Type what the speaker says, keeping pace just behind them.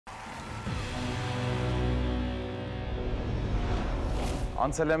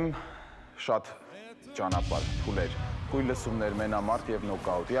Անցել եմ շատ ճանապարհ, փուլեր, թույլ լսումներ, մենամարտ եւ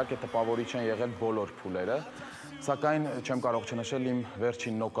նոկաուտ։ Իհարկե տպավորիչ են եղել բոլոր փուլերը, սակայն չեմ կարող չնշել իմ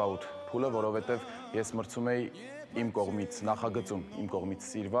վերջին նոկաուտ փուլը, որովհետեւ ես մրցում էի իմ կողմից նախագծում, իմ կողմից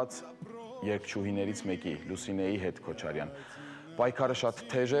սիրված երգչուհիներից մեկի, Լուսինեի հետ Քոչարյան։ Պայքարը շատ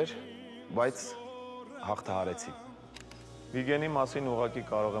թեժ էր, բայց հաղթահարեցի։ Վիգենի մասին ուղղակի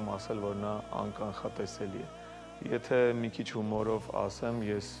կարող եմ ասել, որ նա անկանխատեսելի է։ Եթե մի քիչ հումորով ասեմ,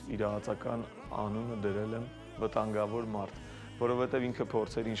 ես իր ածական անունը դրել եմ վտանգավոր մարդ, որովհետև ինքը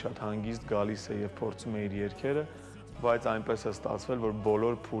փորձերին շատ հանգիստ գալիս է եւ փորձում է իր երգերը, բայց այնպես է ստացվել, որ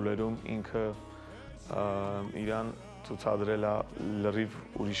բոլոր փուլերում ինքը իրան ցուցադրել է լրիվ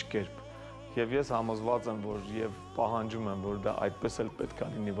ուրիշ կերպ։ Եվ ես համոզված եմ, որ եւ պահանջում եմ, որ դա այդպես էլ պետք է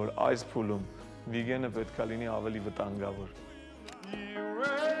լինի, որ այս փուլում Վիգենը պետք է լինի ավելի վտանգավոր։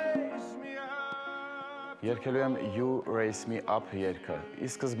 Երգելու եմ You Raise Me Up երգը։ Ի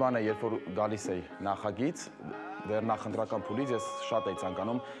սկզբանե, երբ որ գալիս էի նախագիծ, դեռ նախընտրական փուլից ես շատ էի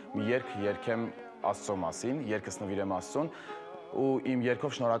ցանկանում մի երգ երգեմ Աստծո մասին, երգս նվիրեմ Աստծուն, ու իմ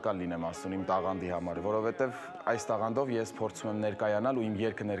երգով շնորհակալ լինեմ Աստծուն իմ տաղանդի համար, որովհետև այս տաղանդով ես փորձում եմ ներկայանալ ու իմ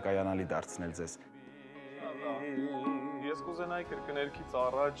երգը ներկայանալի դարձնել ձեզ։ Ես կուզենայի կրկներքից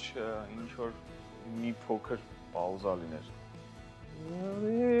առաջ ինչ որ մի փոքր պաուզա լիներ։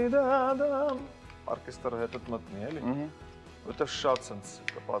 Օրկեստրը հետդ մտնի, էլի։ Որտեղ շատ ցած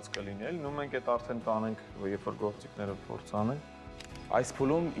կպած կլինի, էլի, ու մենք այդ արդեն կանենք, երբ որ գործիքները փորձանենք։ Այս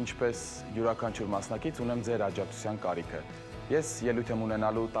փուլում, ինչպես յուրաքանչյուր մասնակից, ունեմ ձեր աջակցության կարիքը։ Ես ելույթ եմ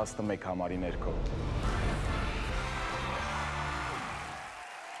ունենալու 11 համարի ներքո։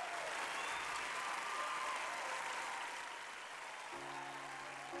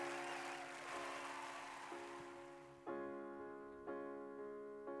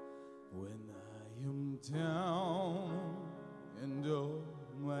 When I am down and oh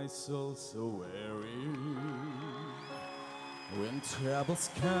my soul so weary, when troubles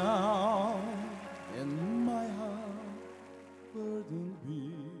come and my heart burden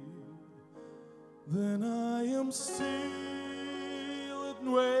be, then I am still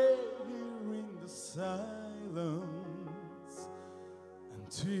and wait here in the silence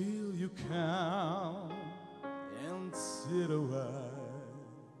until you come and sit a while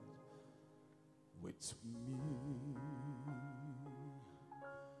with me.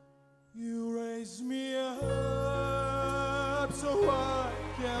 You raise me up so I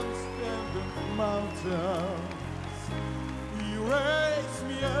can stand the mountains. You raise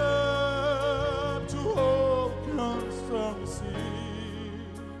me up to hold stormy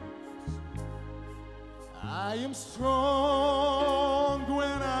seas. I am strong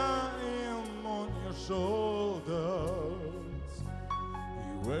when I am on your shoulders.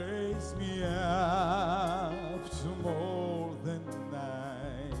 You raise me up to more than I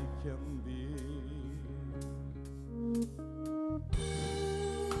can be.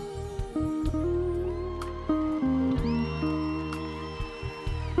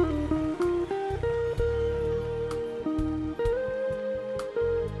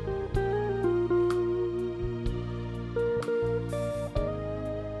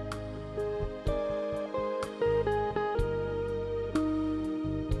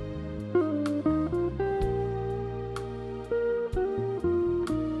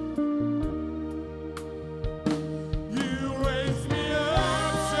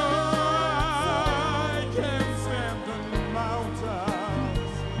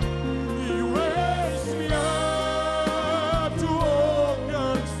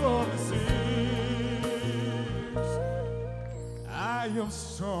 I am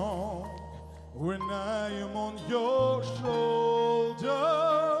strong when I am on your shoulders.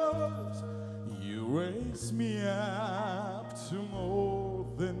 You raise me up to more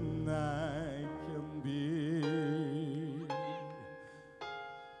than I can be.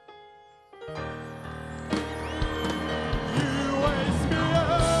 You raise me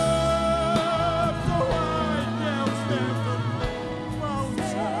up so I can stand the mountains.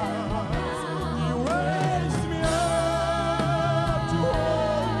 You raise me up to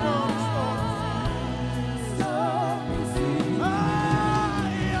hold your stormy seas.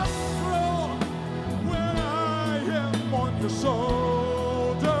 I am strong when I am on your shoulders.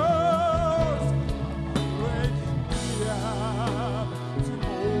 Raise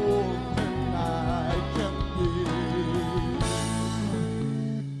me up to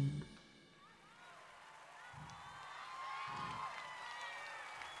more than I can be.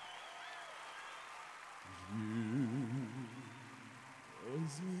 You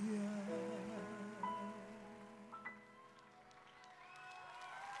raise me up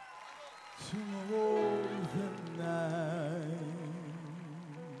to more than